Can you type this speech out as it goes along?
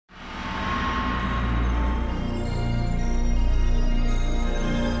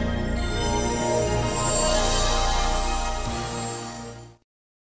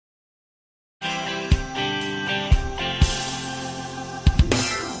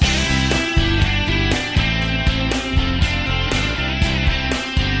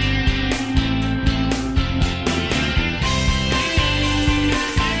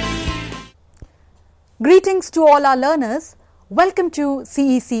Greetings to all our learners. Welcome to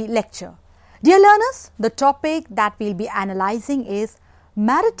CEC lecture. Dear learners, the topic that we'll be analyzing is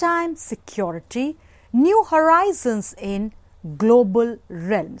Maritime Security, New Horizons in Global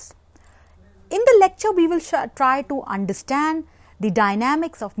Realms. In the lecture, we will try to understand the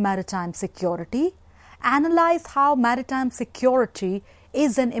dynamics of maritime security, analyze how maritime security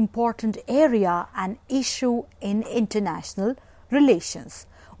is an important area and issue in international relations.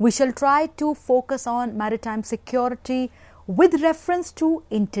 We shall try to focus on maritime security with reference to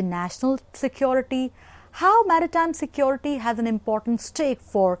international security, how maritime security has an important stake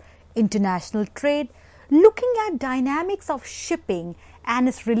for international trade, looking at dynamics of shipping and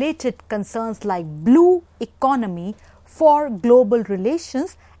its related concerns like blue economy for global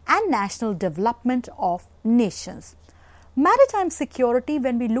relations and national development of nations. Maritime security,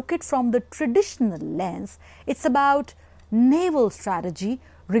 when we look at it from the traditional lens, it's about naval strategy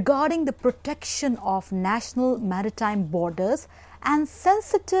regarding the protection of national maritime borders and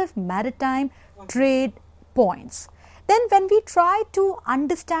sensitive maritime trade points. Then when we try to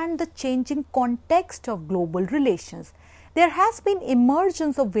understand the changing context of global relations, there has been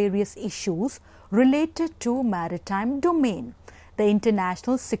emergence of various issues related to maritime domain. The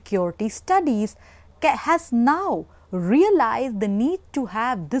international security studies has now realized the need to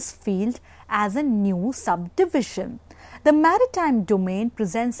have this field as a new subdivision. The maritime domain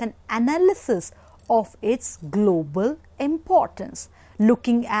presents an analysis of its global importance,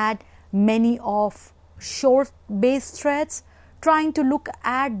 looking at many of shore-based threats, trying to look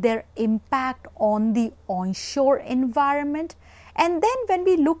at their impact on the onshore environment. And then when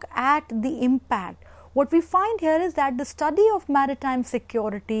we look at the impact, what we find here is that the study of maritime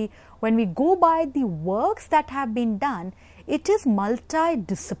security, when we go by the works that have been done, it is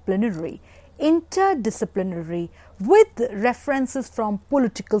multidisciplinary, interdisciplinary, with references from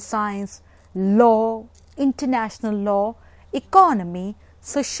political science, law, international law, economy,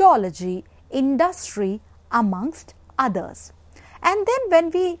 sociology, industry, amongst others. And then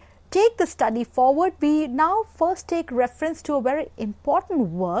when we take the study forward, we now first take reference to a very important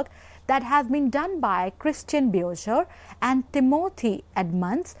work that has been done by Christian Bioger and Timothy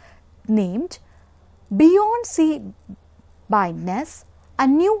Edmonds, named Beyond Sea Bindness, a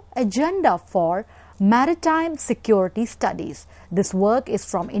New Agenda for Maritime Security Studies. This work is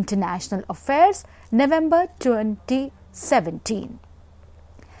from International Affairs, November 2017.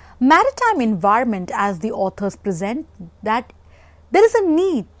 Maritime environment, as the authors present, that there is a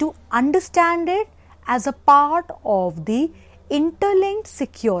need to understand it as a part of the interlinked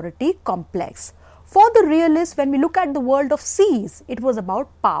security complex. For the realists, when we look at the world of seas, it was about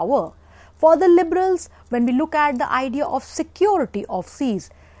power. For the liberals, when we look at the idea of security of seas,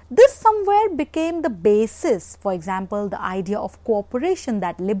 this somewhere became the basis. For example, the idea of cooperation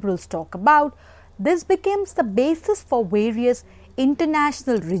that liberals talk about, this becomes the basis for various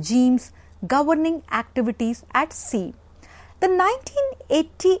international regimes governing activities at sea. The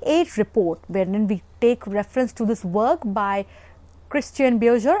 1988 report, wherein we take reference to this work by Christian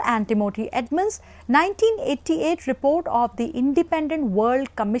Bioger and Timothy Edmonds, 1988 report of the Independent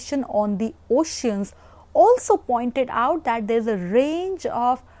World Commission on the Oceans also pointed out that there is a range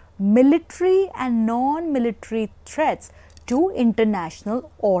of military and non-military threats to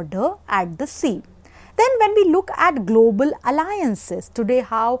international order at the sea. Then when we look at global alliances today,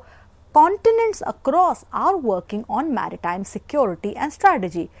 how continents across are working on maritime security and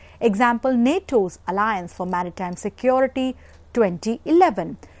strategy. Example, NATO's Alliance for Maritime Security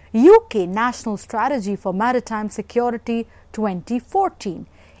 2011, UK National Strategy for Maritime Security 2014,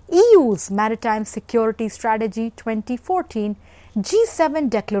 EU's Maritime Security Strategy 2014, G7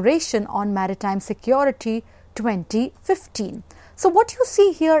 Declaration on Maritime Security 2015. So what you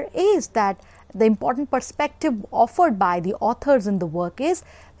see here is that the important perspective offered by the authors in the work is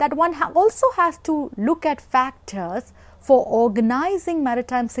that one also has to look at factors for organizing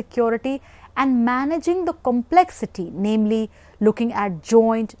maritime security and managing the complexity, namely looking at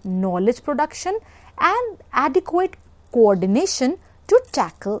joint knowledge production and adequate coordination to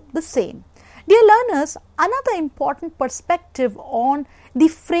tackle the same. Dear learners, another important perspective on the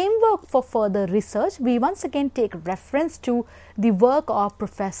framework for further research, we once again take reference to the work of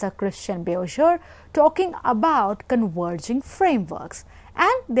Professor Christian Bioger talking about converging frameworks.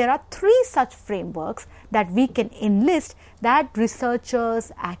 And there are three such frameworks that we can enlist that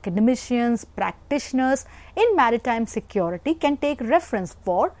researchers, academicians, practitioners in maritime security can take reference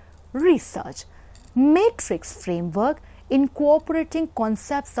for research. Matrix framework, incorporating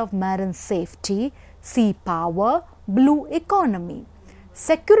concepts of marine safety, sea power, blue economy.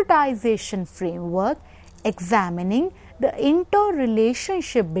 Securitization framework, examining the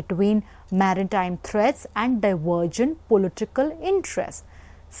interrelationship between maritime threats and divergent political interests.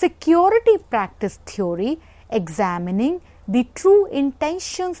 Security practice theory, examining the true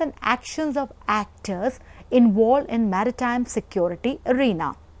intentions and actions of actors involved in maritime security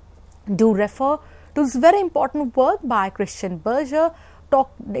arena. Do refer to this very important work by Christian Berger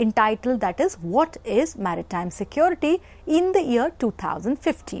entitled, that is, What is Maritime Security, in the year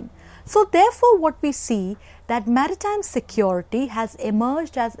 2015. So therefore what we see that maritime security has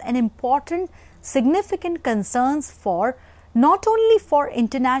emerged as an important significant concerns for not only for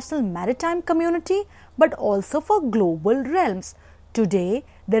international maritime community but also for global realms. Today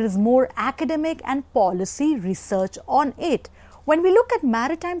there is more academic and policy research on it. When we look at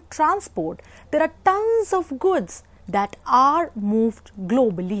maritime transport, there are tons of goods that are moved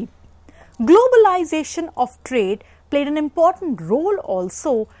globally. Globalization of trade played an important role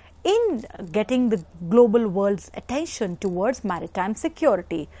also in getting the global world's attention towards maritime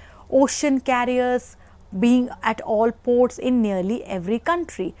security. Ocean carriers being at all ports in nearly every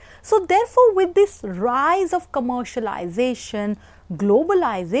country. So therefore, with this rise of commercialization,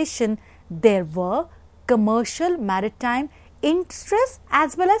 globalization, there were commercial maritime interests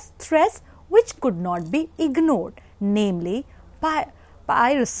as well as threats which could not be ignored, namely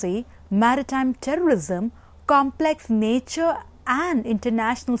piracy, maritime terrorism, complex nature and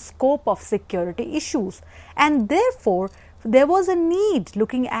international scope of security issues. And therefore, there was a need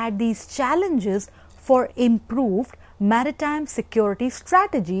looking at these challenges for improved maritime security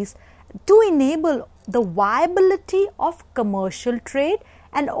strategies to enable the viability of commercial trade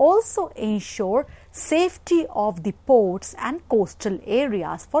and also ensure safety of the ports and coastal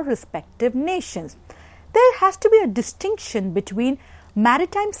areas for respective nations. There has to be a distinction between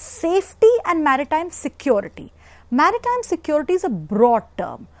maritime safety and maritime security. Maritime security is a broad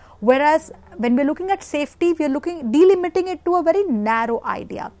term, whereas when we are looking at safety, we are delimiting it to a very narrow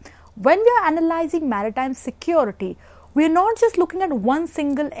idea. When we are analyzing maritime security, we are not just looking at one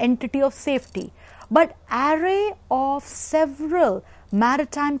single entity of safety, but array of several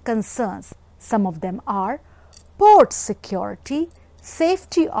maritime concerns. Some of them are port security,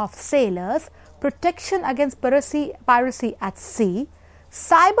 safety of sailors, protection against piracy at sea,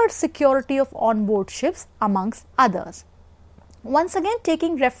 cyber security of onboard ships, amongst others. Once again,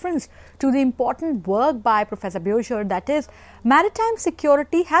 taking reference to the important work by Professor Berger, that is, maritime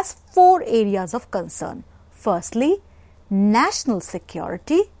security has 4 areas of concern. Firstly, national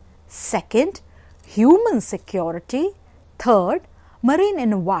security. Second, human security. Third, marine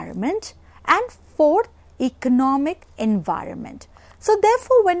environment. And fourth, economic environment. So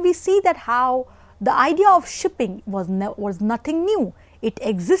therefore, when we see that how the idea of shipping was nothing new, it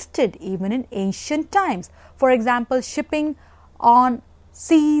existed even in ancient times. For example, shipping on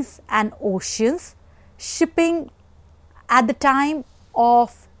seas and oceans, shipping at the time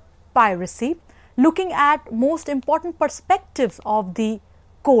of piracy, looking at most important perspectives of the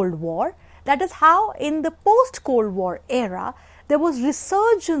Cold War, that is how in the post-Cold War era, there was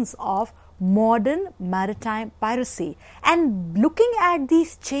resurgence of modern maritime piracy. And looking at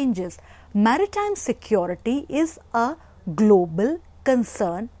these changes, maritime security is a global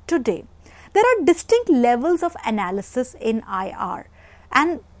concern today. There are distinct levels of analysis in IR,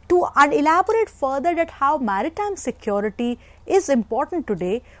 and to elaborate further that how maritime security is important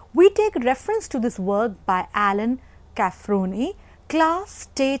today, we take reference to this work by Alan Caffroni, Class,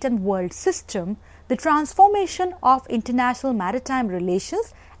 State and World System, the Transformation of International Maritime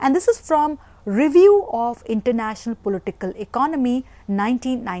Relations, and this is from Review of International Political Economy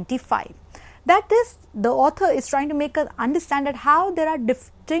 1995. That is, the author is trying to make us understand that how there are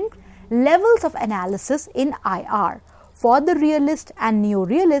distinct levels of analysis in IR. For the realist and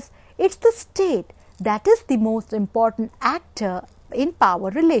neo-realist, it's the state that is the most important actor in power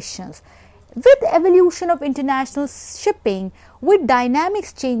relations. With evolution of international shipping, with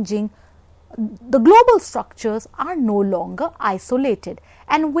dynamics changing, the global structures are no longer isolated,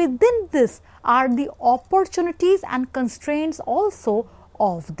 and within this are the opportunities and constraints also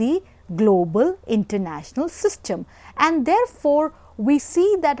of the global international system. And therefore, we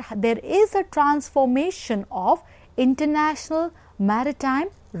see that there is a transformation of international maritime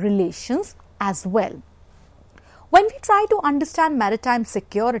relations as well. When we try to understand maritime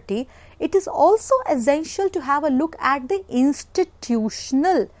security, it is also essential to have a look at the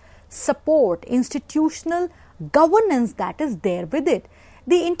institutional support, institutional governance that is there with it.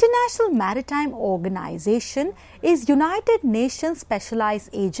 The International Maritime Organization is United Nations specialized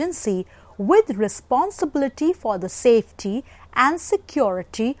agency with responsibility for the safety and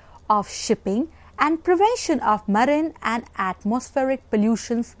security of shipping and prevention of marine and atmospheric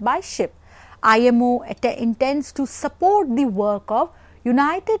pollutions by ship. IMO intends to support the work of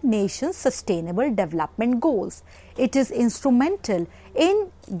United Nations Sustainable Development Goals. It is instrumental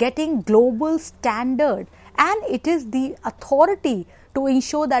in getting global standard, and it is the authority to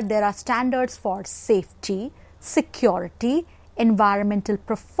ensure that there are standards for safety, security, environmental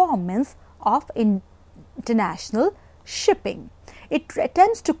performance of international shipping. It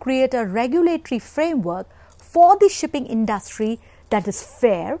attempts to create a regulatory framework for the shipping industry that is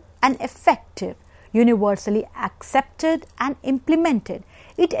fair and effective, universally accepted and implemented.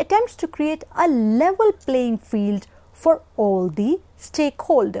 It attempts to create a level playing field for all the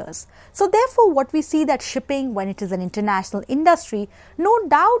stakeholders. So therefore, what we see that shipping, when it is an international industry, no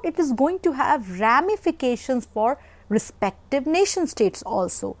doubt it is going to have ramifications for respective nation states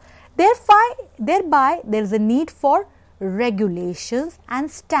also. Thereby there is a need for regulations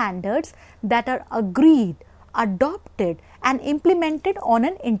and standards that are agreed, adopted and implemented on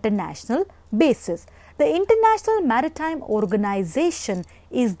an international basis. The International Maritime Organization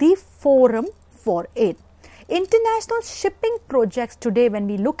is the forum for it. International shipping projects today, when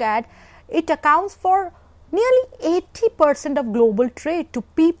we look at it, accounts for nearly 80% of global trade to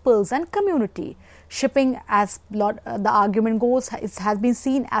peoples and community. Shipping, as the argument goes, has been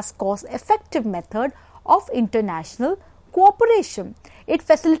seen as cost-effective method of international cooperation. It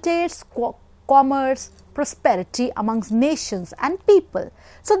facilitates commerce, prosperity amongst nations and people.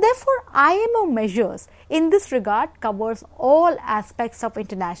 So therefore, IMO measures in this regard covers all aspects of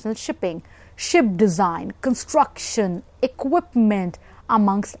international shipping, ship design, construction, equipment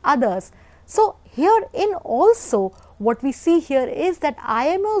amongst others. So herein also what we see here is that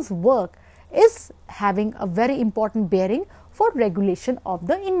IMO's work is having a very important bearing for regulation of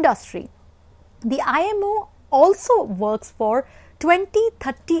the industry. The IMO also works for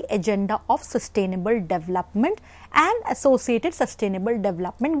 2030 Agenda of Sustainable Development and associated Sustainable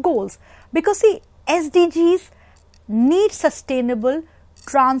Development Goals, because the SDGs need sustainable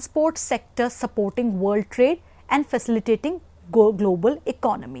transport sector supporting world trade and facilitating global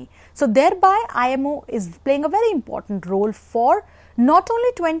economy. So thereby IMO is playing a very important role for not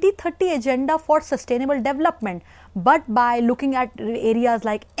only 2030 Agenda for Sustainable Development, but by looking at areas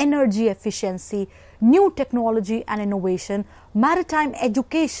like energy efficiency, new technology and innovation, maritime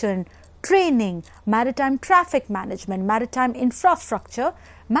education, training, maritime traffic management, maritime infrastructure,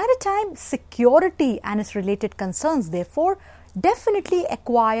 maritime security and its related concerns, therefore, definitely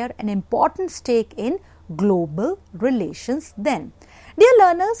acquire an important stake in global relations then. Dear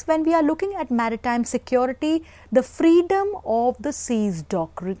learners, when we are looking at maritime security, the freedom of the seas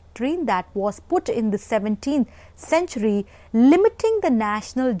doctrine that was put in the 17th century, limiting the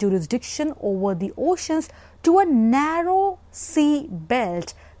national jurisdiction over the oceans to a narrow sea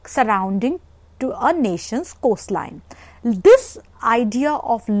belt surrounding to a nation's coastline. This idea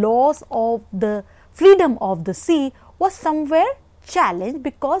of laws of the freedom of the sea was somewhere challenged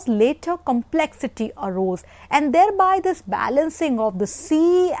because later complexity arose, and thereby this balancing of the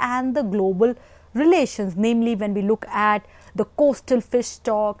sea and the global relations, namely when we look at the coastal fish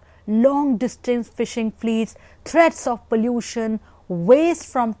stock, long distance fishing fleets, threats of pollution, waste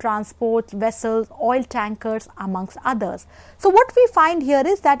from transport vessels, oil tankers amongst others. So what we find here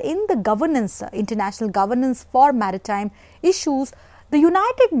is that in the governance, international governance for maritime issues, the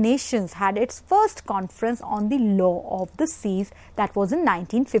United Nations had its first conference on the law of the seas, that was in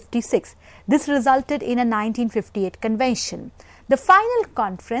 1956. This resulted in a 1958 convention. The final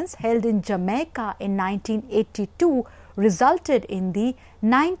conference held in Jamaica in 1982 resulted in the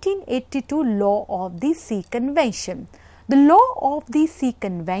 1982 Law of the Sea Convention. The Law of the Sea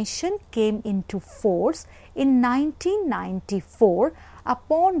Convention came into force in 1994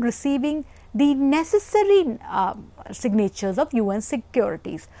 upon receiving the necessary signatures of UN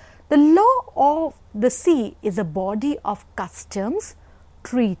securities. The law of the sea is a body of customs,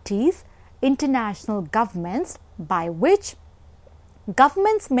 treaties, international governments by which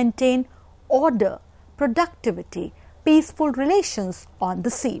governments maintain order, productivity, peaceful relations on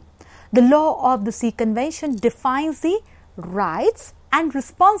the sea. The Law of the Sea Convention defines the rights and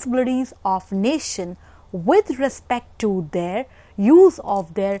responsibilities of nations with respect to their use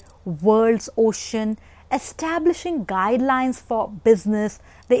of their world's ocean, establishing guidelines for business,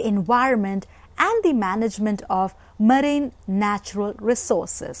 the environment and the management of marine natural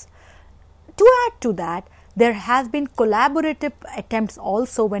resources. To add to that, there has been collaborative attempts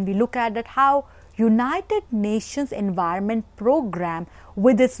also when we look at how United Nations Environment Program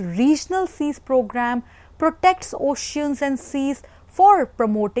with its Regional Seas Program protects oceans and seas for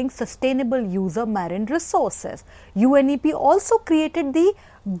promoting sustainable use of marine resources. UNEP also created the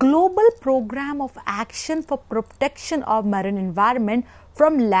Global Program of Action for Protection of Marine Environment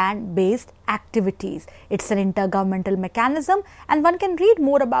from Land-Based Activities. It's an intergovernmental mechanism, and one can read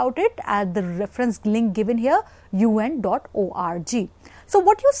more about it at the reference link given here, un.org. So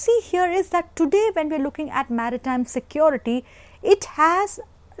what you see here is that today when we are looking at maritime security, it has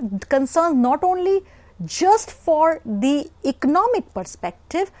concerns not only just for the economic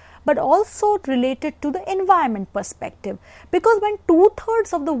perspective, but also related to the environment perspective. Because when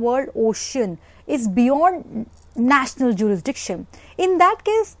 2/3 of the world ocean is beyond national jurisdiction, in that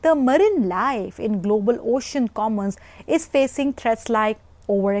case the marine life in global ocean commons is facing threats like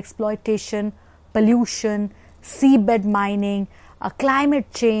overexploitation, pollution, seabed mining,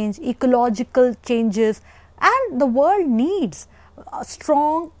 climate change, ecological changes, and the world needs a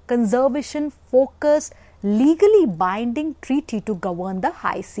strong conservation focused, legally binding treaty to govern the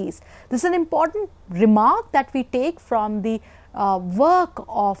high seas. This is an important remark that we take from the work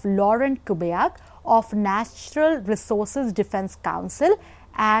of Laurent Kubiak of Natural Resources Defense Council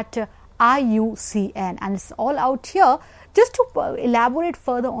at IUCN, and it's all out here just to elaborate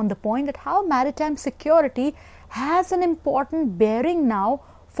further on the point that how maritime security has an important bearing now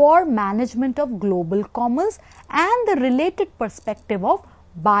for management of global commons and the related perspective of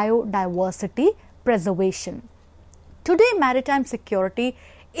biodiversity preservation. Today, maritime security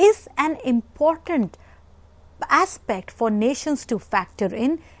is an important aspect for nations to factor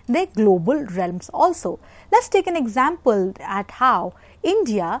in their global realms also. Let's take an example at how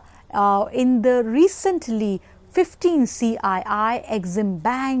India in the recently 15 CII Exim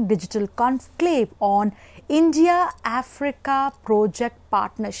Bank Digital Conclave on India-Africa Project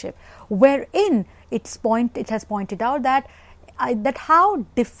Partnership, wherein it has pointed out that how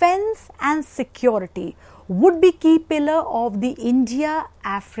defense and security would be key pillar of the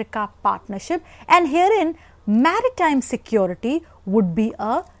India-Africa partnership, and herein maritime security would be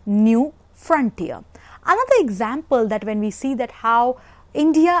a new frontier. Another example that when we see that how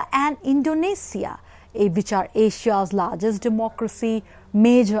India and Indonesia, which are Asia's largest democracy,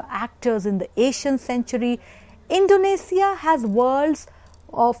 major actors in the Asian century, Indonesia has world's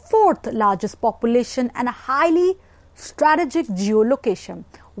fourth largest population and a highly strategic geolocation,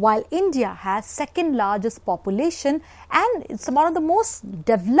 while India has second largest population and it's one of the most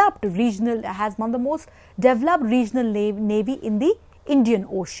developed regional navy in the Indian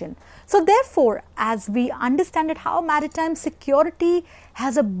Ocean. So therefore, as we understand it, how maritime security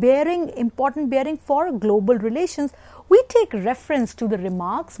has a important bearing for global relations, we take reference to the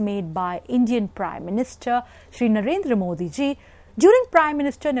remarks made by Indian Prime Minister Shri Narendra Modi ji during Prime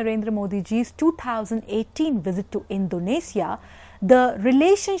Minister Narendra Modi ji's 2018 visit to Indonesia. The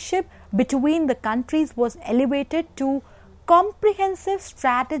relationship between the countries was elevated to comprehensive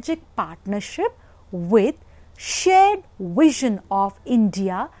strategic partnership with shared vision of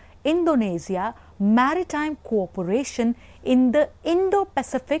India-Indonesia maritime cooperation in the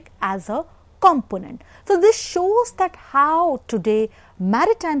Indo-Pacific as a component. So this shows that how today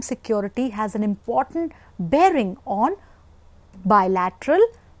maritime security has an important bearing on bilateral,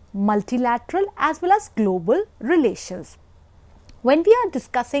 multilateral as well as global relations. When we are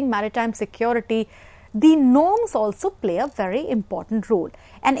discussing maritime security, the norms also play a very important role,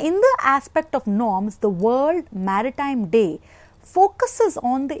 and in the aspect of norms, the World Maritime Day focuses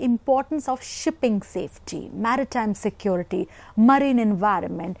on the importance of shipping safety, maritime security, marine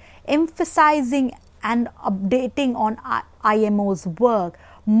environment, emphasizing and updating on IMO's work,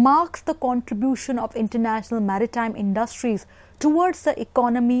 marks the contribution of international maritime industries towards the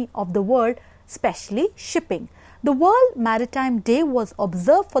economy of the world, especially shipping. The World Maritime Day was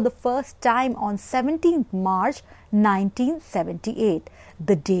observed for the first time on 17th March 1978.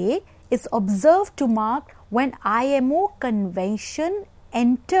 The day is observed to mark when IMO convention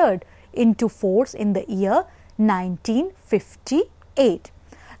entered into force in the year 1958.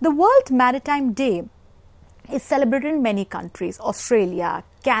 The World Maritime Day is celebrated in many countries, Australia,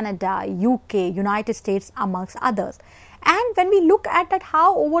 Canada, UK, United States amongst others. And when we look at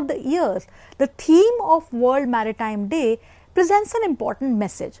how over the years the theme of World Maritime Day presents an important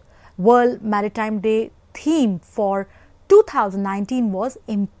message. World Maritime Day theme for 2019 was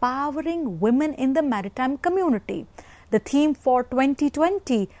empowering women in the maritime community. The theme for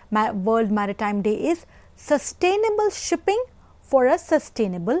 2020 World Maritime Day is sustainable shipping for a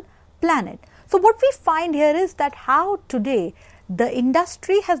sustainable planet. So what we find here is that how today the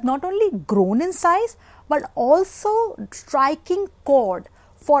industry has not only grown in size but also striking chord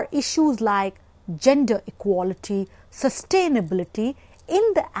for issues like gender equality, sustainability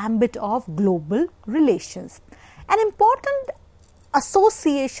in the ambit of global relations. An important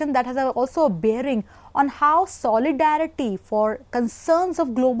association that has also a bearing on how solidarity for concerns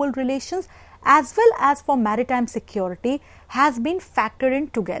of global relations as well as for maritime security has been factored in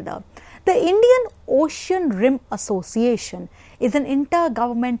together. The Indian Ocean Rim Association is an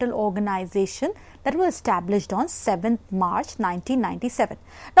intergovernmental organization that was established on 7th March 1997.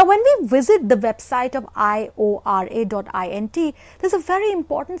 Now, when we visit the website of iora.int, there's a very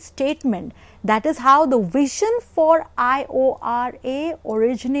important statement, that is how the vision for IORA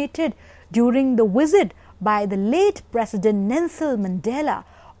originated during the visit by the late President Nelson Mandela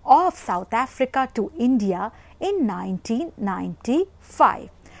of South Africa to India in 1995.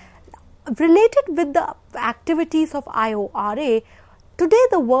 Related with the activities of IORA, today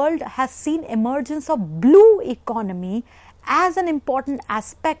the world has seen emergence of blue economy as an important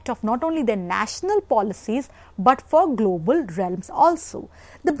aspect of not only their national policies but for global realms also.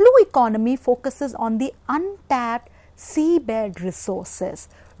 The blue economy focuses on the untapped seabed resources,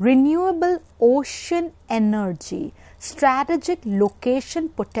 renewable ocean energy, strategic location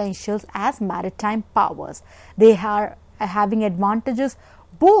potentials as maritime powers. They are having advantages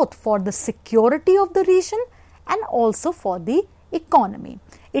both for the security of the region and also for the economy.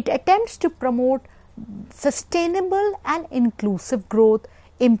 It attempts to promote sustainable and inclusive growth,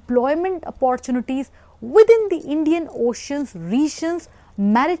 employment opportunities within the Indian Ocean's region's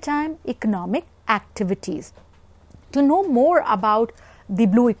maritime economic activities. To know more about the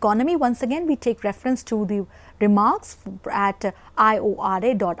blue economy, once again we take reference to the remarks at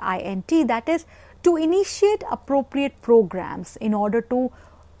iora.int, that is to initiate appropriate programs in order to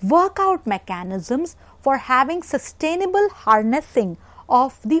work out mechanisms for having sustainable harnessing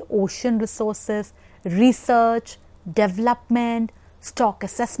of the ocean resources, research, development, stock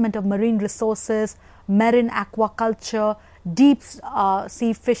assessment of marine resources, marine aquaculture, deep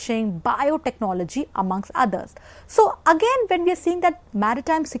sea fishing, biotechnology, amongst others. So again, when we are seeing that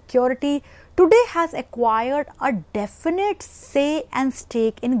maritime security today has acquired a definite say and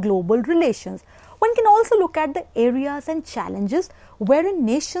stake in global relations, one can also look at the areas and challenges wherein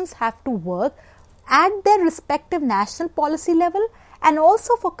nations have to work at their respective national policy level and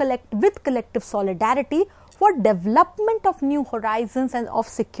also for with collective solidarity for development of new horizons and of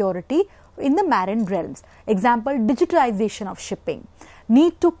security in the marine realms. Example, digitalization of shipping,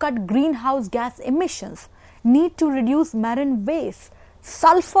 need to cut greenhouse gas emissions, need to reduce marine waste,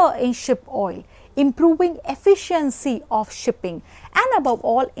 sulfur in ship oil, improving efficiency of shipping, and above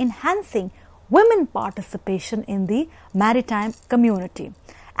all enhancing women participation in the maritime community.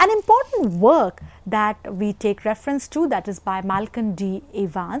 An important work that we take reference to, that is by Malcolm D.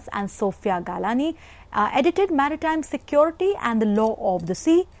 Evans and Sofia Galani, edited Maritime Security and the Law of the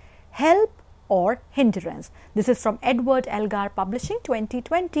Sea, Help or Hindrance. This is from Edward Elgar Publishing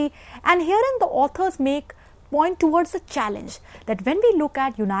 2020, and herein the authors point towards a challenge that when we look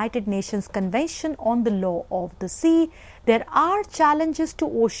at United Nations Convention on the Law of the Sea, there are challenges to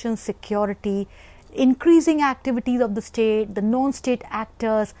ocean security, increasing activities of the state, the non-state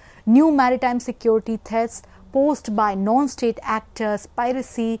actors, new maritime security threats posed by non-state actors,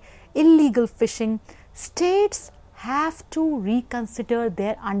 piracy, illegal fishing. States have to reconsider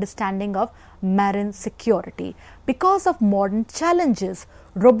their understanding of marine security because of modern challenges,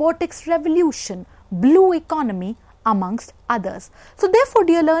 robotics revolution, blue economy, amongst others. So therefore,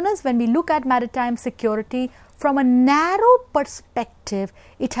 dear learners, when we look at maritime security from a narrow perspective,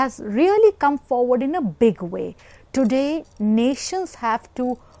 it has really come forward in a big way. Today, nations have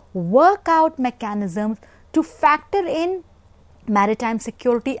to work out mechanisms to factor in maritime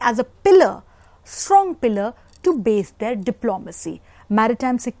security as a pillar, strong pillar to base their diplomacy.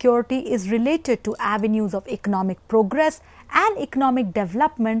 Maritime security is related to avenues of economic progress and economic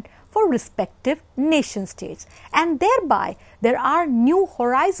development for respective nation states, and thereby there are new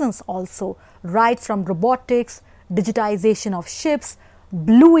horizons also, right from robotics, digitization of ships,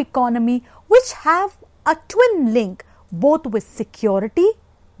 blue economy, which have a twin link both with security,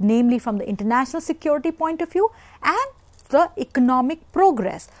 namely from the international security point of view, and the economic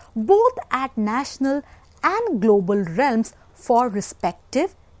progress both at national and global realms for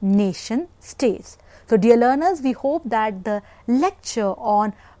respective nation states. So dear learners, we hope that the lecture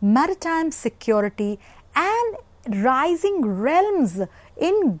on maritime security and rising realms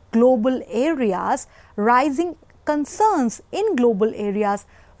in global areas, rising concerns in global areas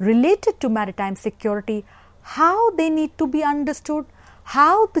related to maritime security, how they need to be understood,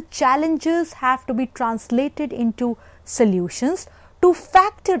 how the challenges have to be translated into solutions to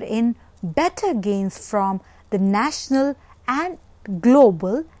factor in better gains from the national and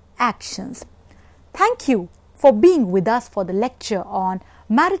global actions. Thank you for being with us for the lecture on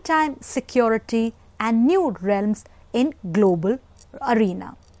maritime security and new realms in global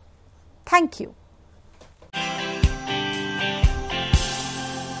arena. Thank you.